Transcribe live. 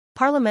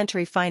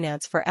Parliamentary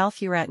Finance for Al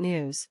Furat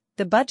News,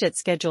 the budget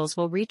schedules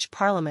will reach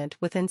Parliament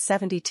within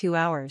 72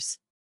 hours.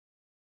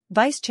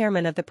 Vice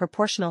Chairman of the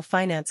Proportional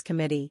Finance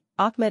Committee,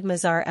 Ahmed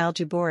Mazhar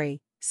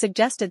Al-Jubouri,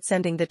 suggested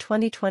sending the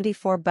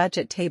 2024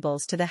 budget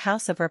tables to the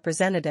House of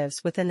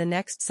Representatives within the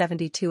next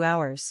 72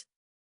 hours.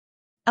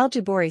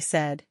 Al-Jubouri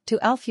said, to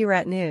Al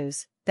Furat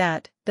News,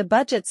 that the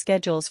budget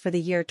schedules for the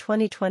year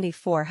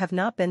 2024 have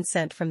not been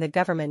sent from the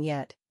government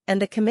yet,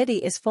 and the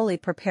committee is fully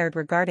prepared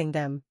regarding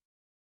them.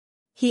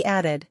 He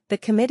added, the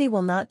committee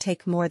will not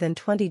take more than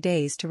 20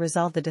 days to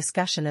resolve the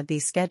discussion of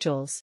these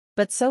schedules,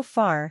 but so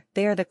far,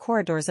 they are the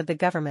corridors of the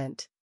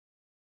government.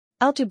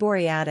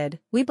 Al-Jubouri added,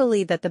 we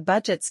believe that the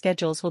budget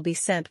schedules will be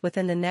sent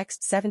within the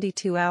next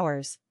 72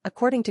 hours,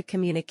 according to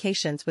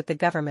communications with the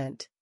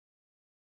government.